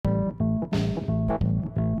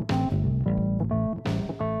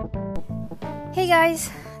Hey guys,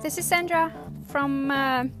 this is Sandra from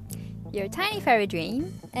Your Tiny Fairy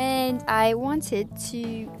Dream, and I wanted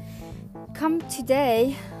to come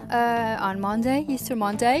today on Monday, Easter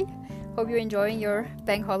Monday. Hope you're enjoying your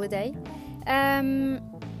bank holiday. I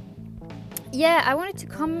wanted to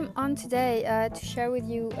come on today to share with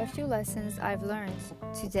you a few lessons I've learned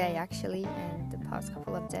today, actually, and the past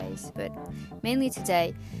couple of days, but mainly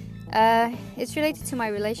today. It's related to my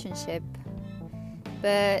relationship,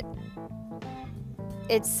 but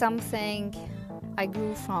it's something I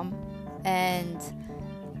grew from, and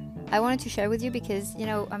I wanted to share with you because,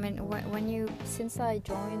 since I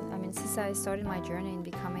started my journey in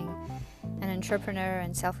becoming an entrepreneur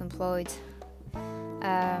and self-employed,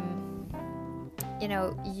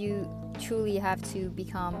 you truly have to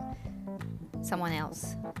become someone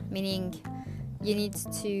else, meaning you need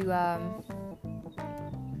to,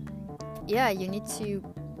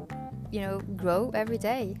 grow every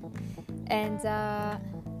day. And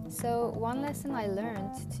so one lesson I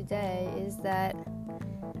learned today is that,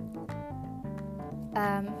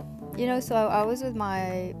 so I was with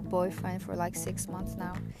my boyfriend for like 6 months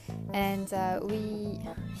now, and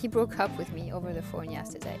he broke up with me over the phone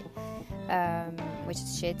yesterday, which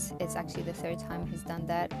is shit. It's actually the third time he's done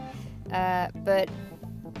that, but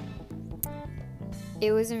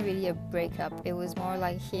it wasn't really a breakup. It was more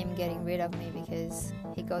like him getting rid of me because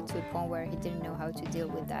he got to a point where he didn't know how to deal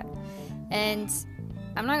with that. And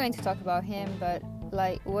I'm not going to talk about him, but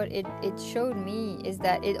like what it showed me is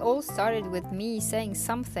that it all started with me saying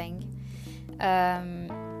something that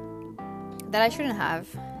I shouldn't have.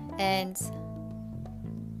 And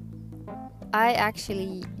I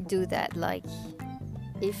actually do that. Like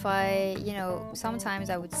if I, sometimes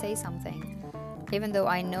I would say something even though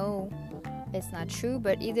I know it's not true,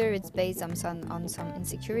 but either it's based on some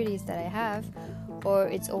insecurities that I have, or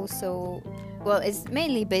it's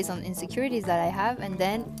mainly based on insecurities that I have, and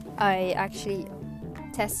then I actually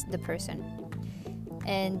test the person.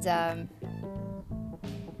 And the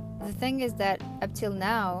thing is that up till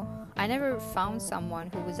now, I never found someone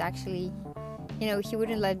who was actually, he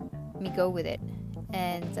wouldn't let me go with it.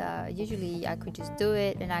 And usually I could just do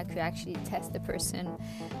it, and I could actually test the person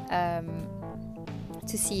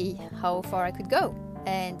to see how far I could go.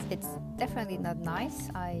 And it's definitely not nice.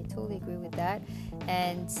 I totally agree with that.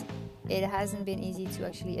 And it hasn't been easy to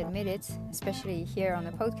actually admit it, especially here on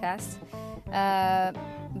the podcast.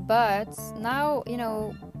 But now,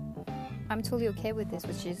 I'm totally okay with this,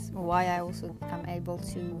 which is why I also am able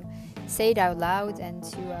to say it out loud and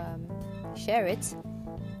to share it.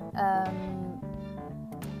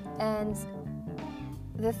 And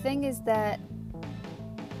the thing is that,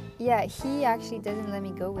 he actually doesn't let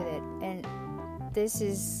me go with it. And this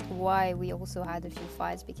is why we also had a few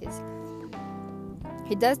fights, because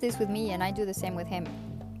he does this with me and I do the same with him.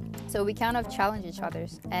 So we kind of challenge each other,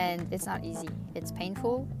 and it's not easy. It's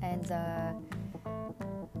painful, and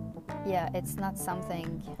it's not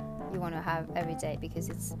something you want to have every day, because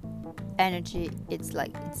it's energy. It's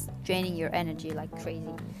draining your energy like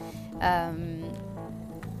crazy.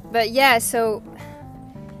 So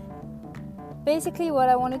basically what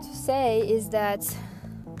I wanted to say is that,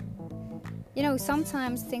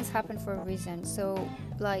 sometimes things happen for a reason. So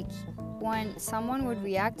like when someone would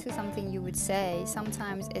react to something you would say,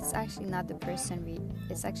 sometimes it's actually not the person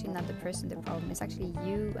the problem. It's actually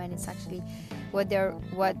you, and it's actually what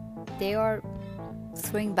they are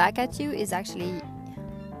throwing back at you is actually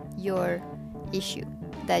your issue,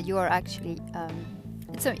 that you are actually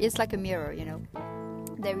it's like a mirror,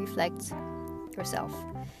 they reflect yourself.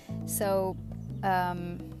 So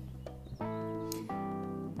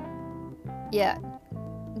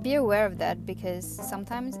be aware of that, because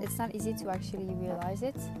sometimes it's not easy to actually realize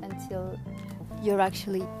it until you're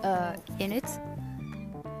actually in it,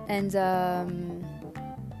 and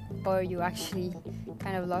or you actually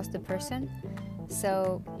kind of lost the person.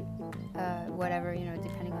 So whatever,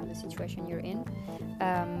 depending on the situation you're in.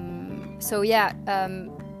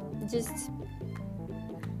 Just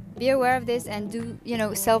be aware of this, and do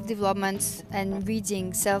self-development and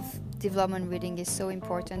reading. Self-development reading is so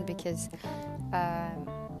important, because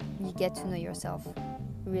you get to know yourself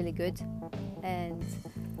really good, and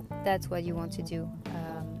that's what you want to do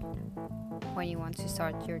when you want to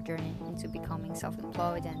start your journey into becoming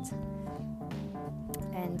self-employed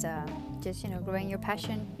and just growing your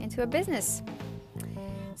passion into a business.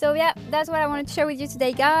 So that's what I wanted to share with you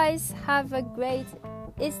today, guys. Have a great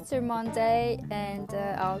Easter Monday, and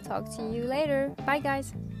I'll talk to you later. Bye,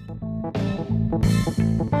 guys.